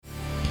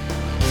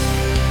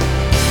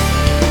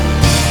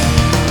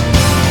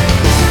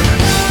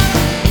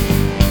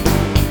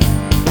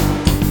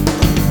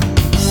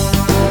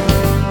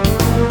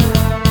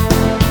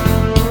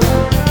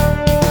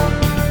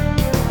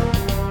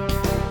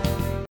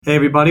Hey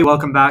everybody,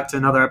 welcome back to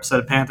another episode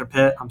of Panther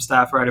Pit. I'm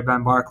staff writer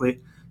Ben Barkley,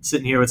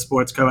 sitting here with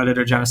sports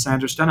co-editor Jenna.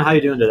 Jenna, how are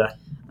you doing today?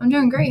 I'm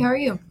doing great. How are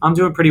you? I'm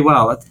doing pretty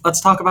well.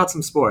 Let's talk about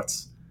some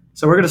sports.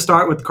 So we're going to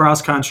start with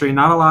cross country.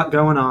 Not a lot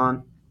going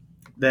on.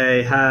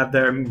 They have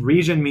their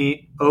region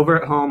meet over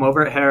at home,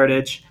 over at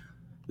Heritage,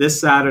 this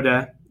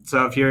Saturday.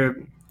 So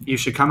you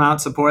should come out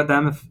and support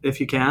them if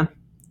you can.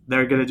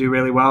 They're going to do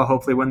really well,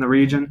 hopefully win the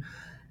region.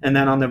 And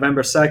then on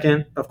November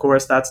 2nd, of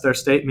course, that's their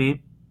state meet.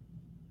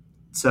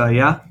 So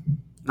yeah,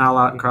 not a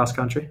lot in cross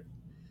country.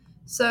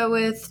 So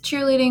with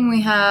cheerleading,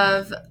 we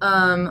have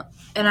an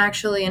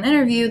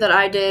interview that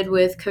I did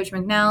with Coach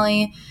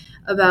McNally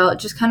about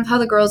just kind of how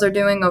the girls are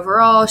doing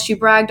overall. She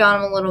bragged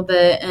on them a little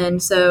bit,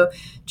 and so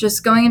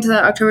just going into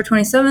that October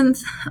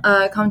 27th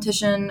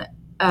competition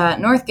at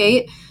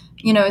Northgate,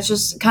 it's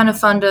just kind of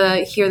fun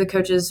to hear the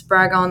coaches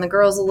brag on the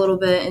girls a little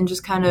bit and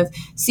just kind of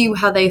see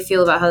how they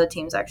feel about how the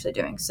team's actually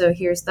doing. So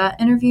here's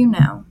that interview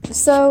now.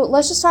 So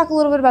let's just talk a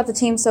little bit about the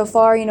team so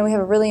far. We have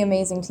a really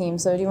amazing team.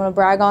 So do you want to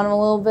brag on them a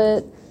little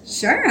bit?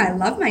 Sure, I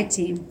love my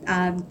team.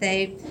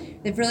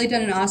 They've really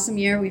done an awesome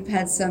year. We've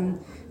had some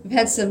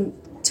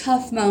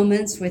tough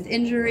moments with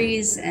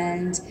injuries,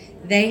 and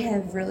they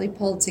have really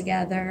pulled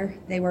together.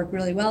 They work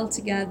really well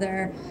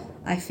together.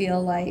 I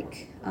feel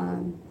like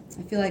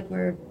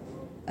we're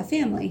a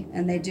family,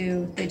 and they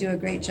do a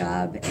great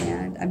job,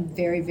 and I'm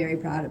very, very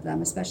proud of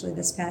them, especially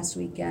this past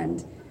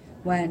weekend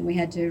when we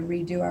had to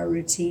redo our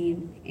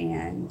routine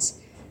and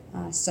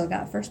still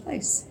got first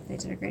place. They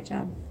did a great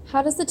job.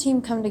 How does the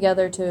team come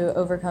together to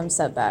overcome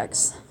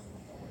setbacks?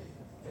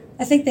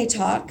 I think they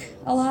talk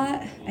a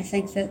lot. I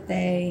think that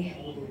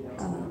they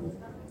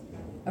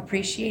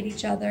appreciate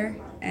each other,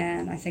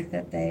 and I think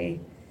they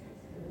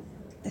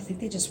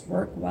just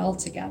work well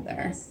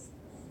together.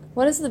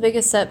 What is the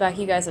biggest setback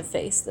you guys have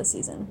faced this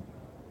season?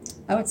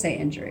 I would say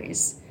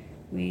injuries.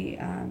 We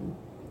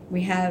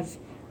have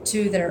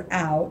two that are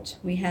out.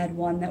 We had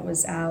one that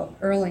was out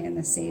early in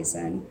the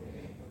season,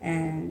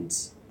 and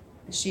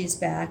she's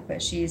back,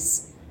 but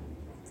she's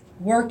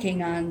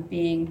working on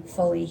being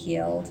fully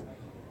healed.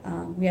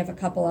 We have a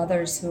couple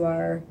others who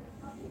are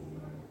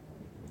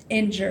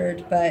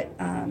injured, but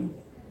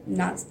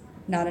not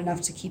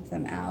enough to keep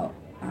them out.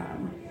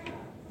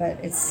 But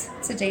it's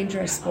a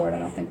dangerous sport. I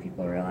don't think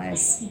people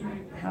realize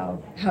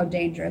how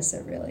dangerous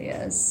it really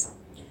is.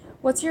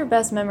 What's your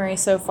best memory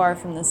so far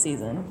from this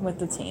season with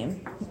the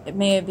team? It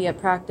may be at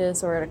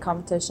practice or at a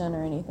competition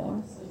or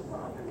anything.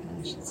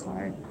 Gosh, it's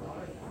hard.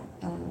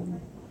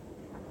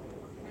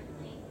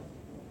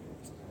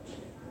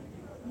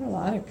 We have a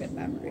lot of good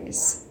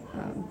memories.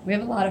 We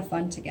have a lot of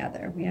fun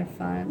together. We have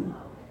fun.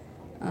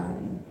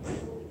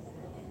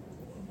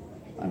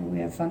 We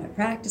have fun at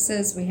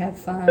practices. We have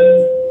fun.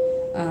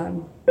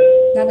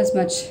 Not as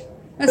much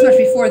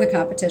before the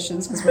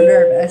competitions because we're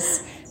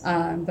nervous,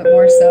 but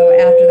more so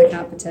after the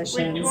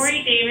competitions. Would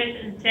Tori Davis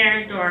and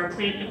Sarah Dorr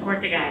please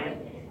support the guidance?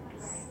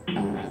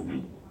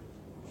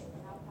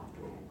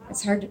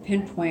 It's hard to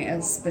pinpoint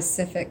a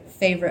specific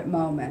favorite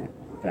moment,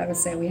 but I would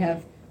say we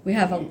have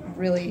a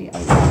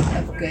lot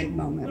of good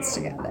moments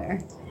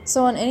together.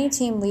 So on any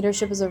team,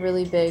 leadership is a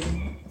really big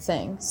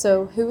thing.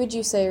 So who would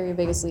you say are your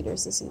biggest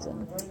leaders this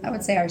season? I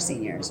would say our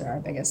seniors are our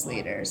biggest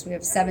leaders. We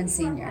have 7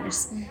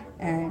 seniors,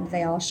 and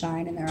they all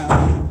shine in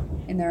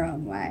their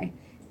own way,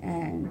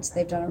 and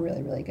they've done a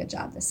really, really good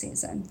job this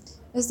season.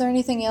 Is there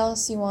anything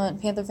else you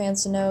want Panther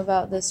fans to know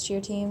about this cheer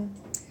team?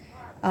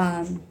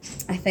 I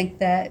think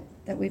that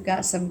we've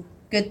got some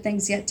good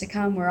things yet to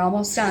come. We're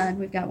almost done.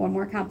 We've got one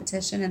more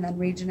competition and then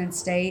region and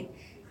state.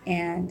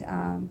 And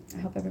I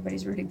hope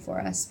everybody's rooting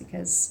for us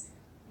because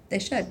they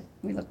should.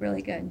 We look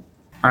really good.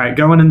 All right,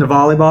 going into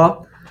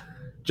volleyball,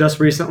 just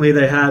recently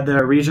they had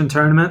their region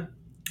tournament.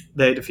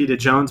 They defeated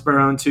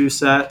Jonesboro in 2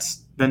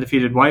 sets, then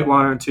defeated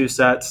Whitewater in 2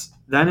 sets.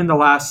 Then in the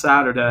last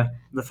Saturday,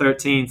 the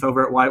 13th,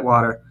 over at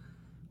Whitewater,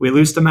 we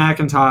lose to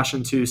McIntosh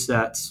in 2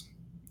 sets.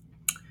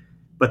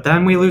 But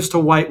then we lose to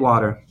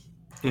Whitewater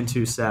in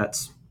 2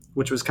 sets,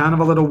 which was kind of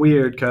a little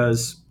weird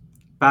because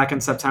back in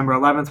September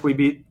 11th, we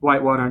beat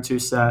Whitewater in 2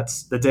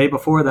 sets. The day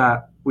before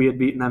that, we had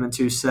beaten them in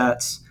 2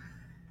 sets.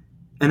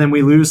 And then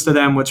we lose to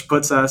them, which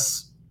puts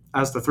us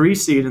as the 3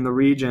 seed in the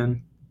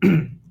region,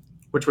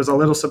 which was a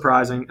little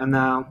surprising. And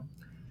now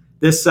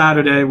this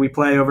Saturday, we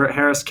play over at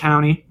Harris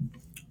County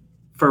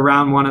for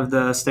round 1 of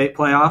the state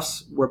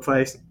playoffs. We're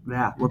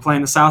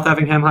playing the South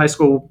Effingham High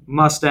School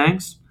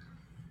Mustangs.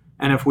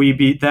 And if we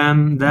beat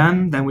them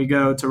then we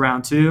go to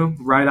round 2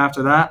 right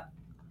after that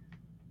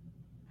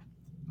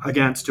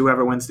against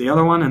whoever wins the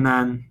other one, and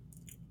then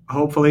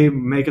hopefully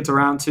make it to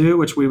round 2,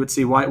 which we would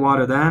see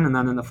Whitewater then, and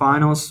then in the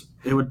finals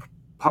it would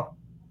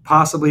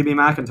possibly be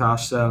McIntosh.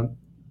 So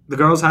the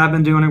girls have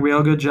been doing a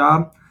real good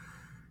job,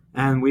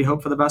 and we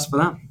hope for the best for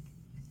them.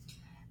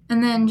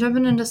 And then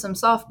jumping into some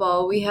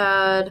softball, we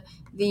had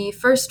the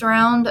first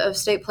round of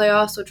state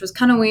playoffs, which was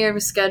kind of weird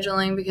with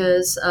scheduling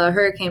because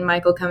Hurricane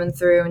Michael coming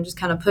through and just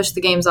kind of pushed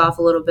the games off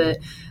a little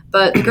bit.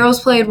 But the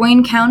girls played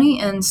Wayne County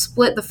and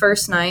split the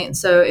first night.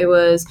 So it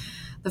was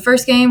the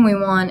first game we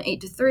won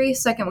 8-3,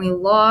 second we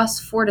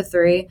lost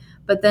 4-3.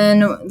 But then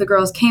the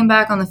girls came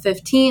back on the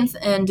 15th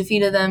and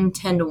defeated them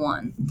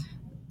 10-1.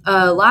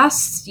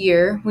 Last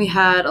year, we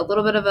had a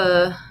little bit of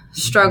a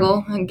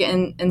struggle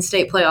in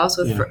state playoffs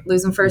with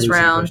losing first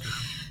round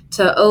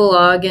to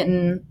Ola,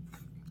 getting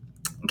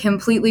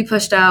completely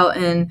pushed out,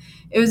 and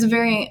it was a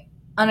very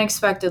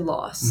unexpected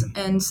loss.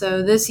 And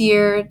so this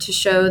year, to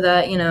show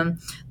that,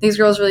 these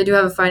girls really do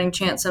have a fighting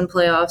chance in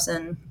playoffs,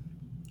 and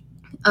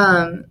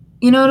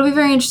it'll be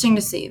very interesting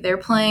to see. They're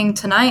playing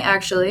tonight,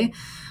 actually,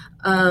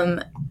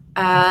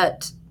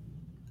 at,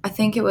 I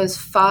think it was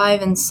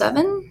 5 and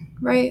 7,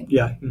 right?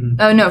 Yeah. Mm-hmm.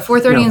 Oh, no,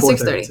 4:30 and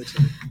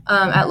 6:30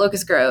 at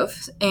Locust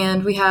Grove.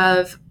 And we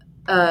have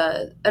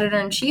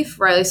Editor-in-Chief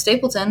Riley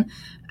Stapleton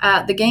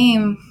at the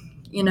game,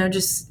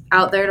 just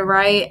out there to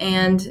write.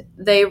 And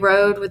they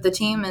rode with the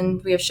team,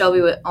 and we have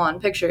Shelby on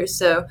pictures.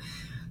 So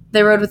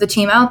they rode with the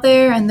team out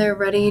there, and they're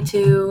ready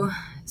to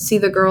see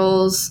the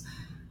girls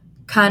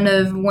kind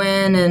of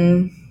win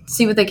and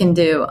see what they can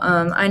do.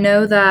 I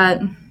know that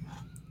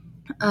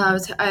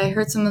I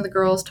heard some of the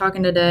girls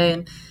talking today,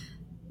 and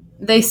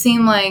they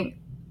seem like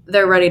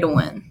they're ready to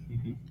win.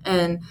 Mm-hmm.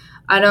 And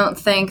I don't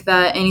think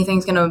that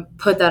anything's going to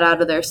put that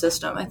out of their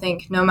system. I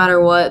think no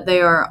matter what,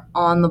 they are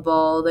on the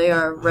ball. They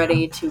are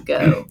ready to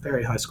go.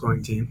 Very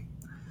high-scoring team.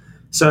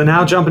 So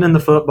now jumping into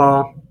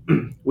football,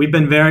 we've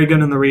been very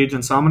good in the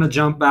region, so I'm going to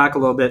jump back a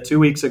little bit. 2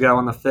 weeks ago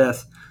on the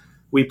 5th,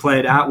 we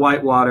played at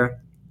Whitewater.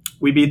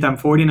 We beat them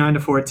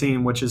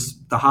 49-14, which is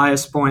the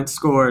highest points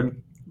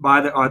scored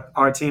by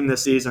our team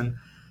this season.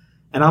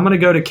 And I'm going to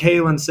go to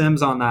Kalen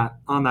Sims on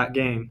that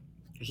game.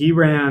 He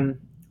ran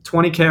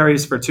 20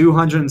 carries for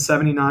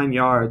 279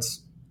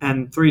 yards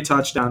and 3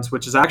 touchdowns,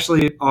 which is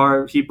actually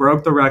he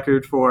broke the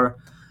record for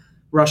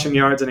rushing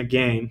yards in a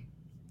game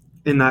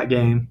in that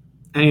game.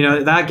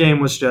 And, that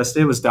game was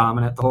it was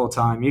dominant the whole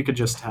time. You could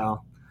just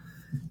tell.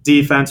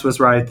 Defense was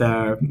right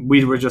there.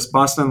 We were just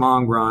busting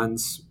long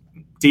runs.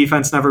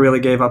 Defense never really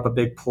gave up a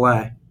big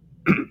play.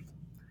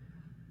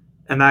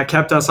 And that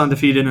kept us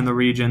undefeated in the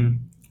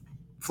region.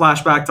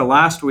 Flashback to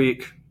last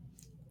week,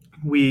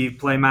 we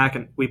played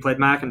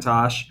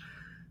McIntosh.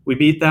 We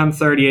beat them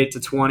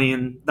 38-20,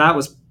 and that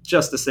was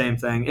just the same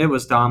thing. It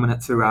was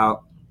dominant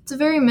throughout. It's a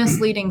very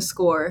misleading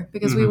score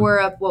because we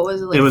were up, what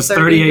was it, like it was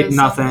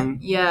 38-0.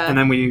 Yeah. And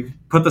then we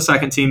put the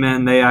second team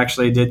in. They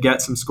actually did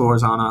get some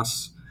scores on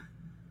us.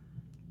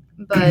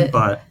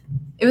 But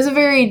it was a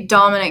very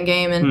dominant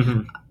game,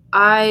 and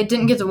I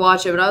didn't get to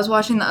watch it, but I was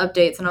watching the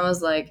updates, and I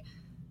was like,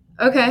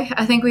 okay,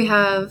 I think we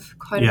have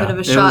quite a bit of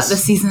a shot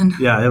this season.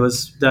 Yeah, it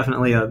was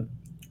definitely a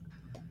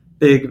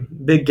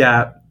big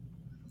gap.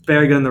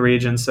 Very good in the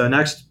region. So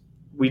next,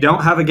 we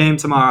don't have a game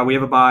tomorrow. We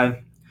have a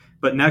bye.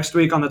 But next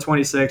week on the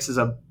 26th is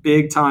a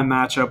big-time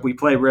matchup. We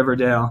play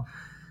Riverdale.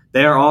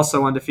 They are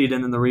also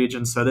undefeated in the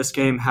region, so this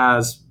game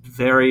has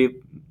very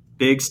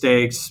big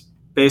stakes.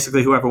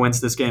 Basically, whoever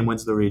wins this game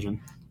wins the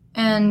region.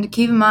 And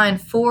keep in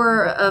mind,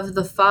 4 of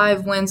the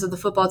 5 wins that the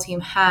football team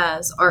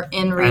has are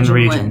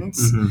in-region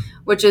wins,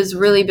 which is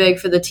really big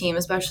for the team,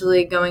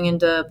 especially going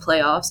into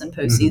playoffs and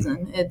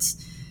postseason.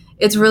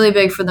 It's really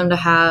big for them to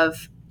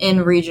have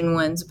in-region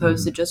wins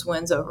opposed to just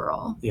wins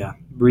overall. Yeah,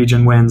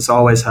 region wins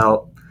always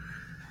help.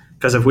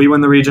 Because if we win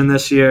the region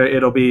this year,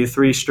 it'll be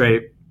 3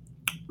 straight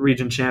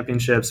region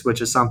championships, which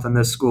is something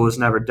this school has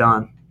never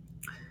done.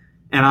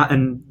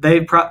 And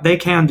they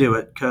can do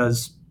it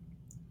because –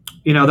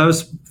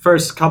 those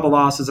first couple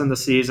losses in the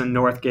season,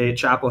 Northgate,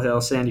 Chapel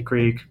Hill, Sandy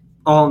Creek,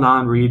 all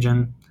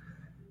non-region,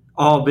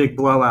 all big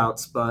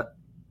blowouts. But,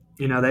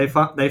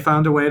 they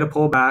found a way to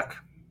pull back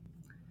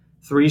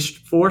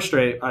 4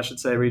 straight, I should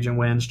say, region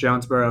wins,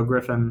 Jonesboro,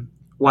 Griffin,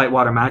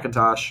 Whitewater,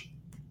 McIntosh.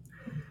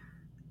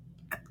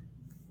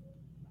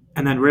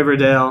 And then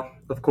Riverdale,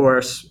 of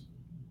course,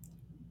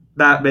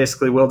 that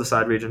basically will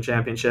decide region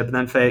championship. And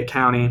then Fayette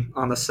County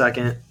on the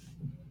 2nd.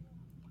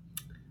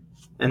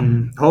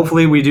 And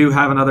hopefully we do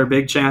have another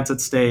big chance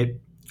at state.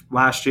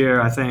 Last year,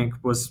 I think,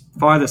 was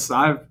farthest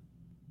I've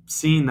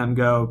seen them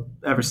go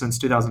ever since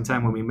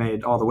 2010 when we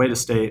made all the way to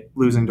state,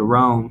 losing to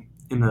Rome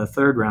in the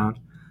 3rd round.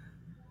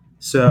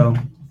 So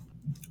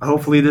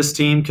hopefully this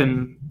team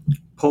can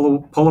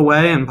pull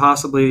away and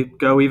possibly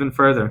go even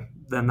further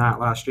than that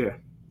last year.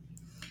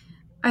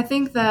 I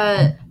think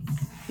that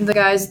the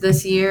guys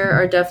this year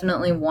are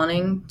definitely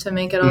wanting to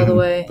make it all the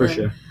way. For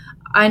sure.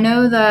 I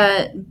know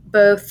that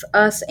both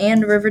us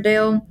and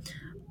Riverdale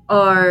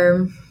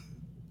are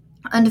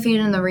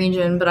undefeated in the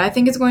region, but I don't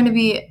think it's going to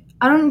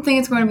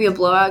be a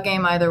blowout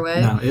game either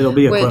way. No, it'll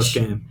be a close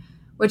game.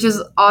 Which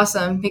is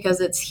awesome because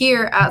it's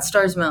here at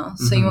Stars Mill.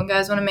 So you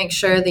guys want to make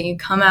sure that you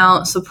come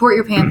out, support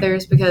your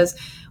Panthers because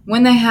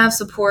when they have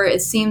support,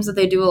 it seems that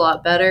they do a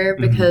lot better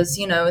because,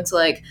 it's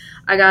like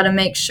I got to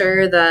make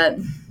sure that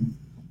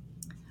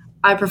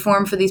I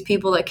perform for these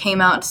people that came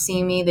out to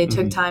see me. They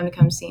took time to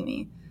come see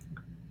me.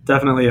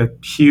 Definitely a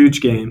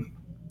huge game.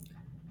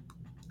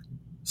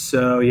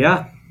 So,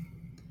 yeah.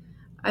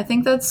 I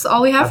think that's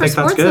all we have for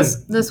sports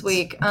this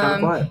week.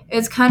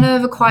 It's kind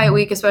of a quiet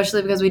week,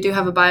 especially because we do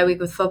have a bye week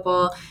with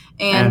football,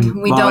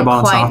 and we don't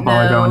quite know.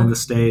 Are going into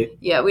state.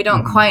 Yeah, we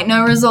don't quite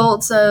know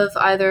results of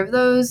either of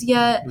those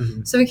yet,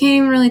 so we can't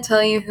even really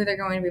tell you who they're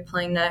going to be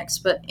playing next.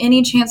 But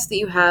any chance that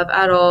you have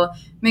at all,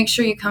 make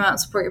sure you come out and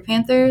support your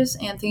Panthers.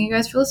 And thank you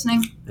guys for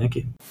listening. Thank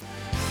you.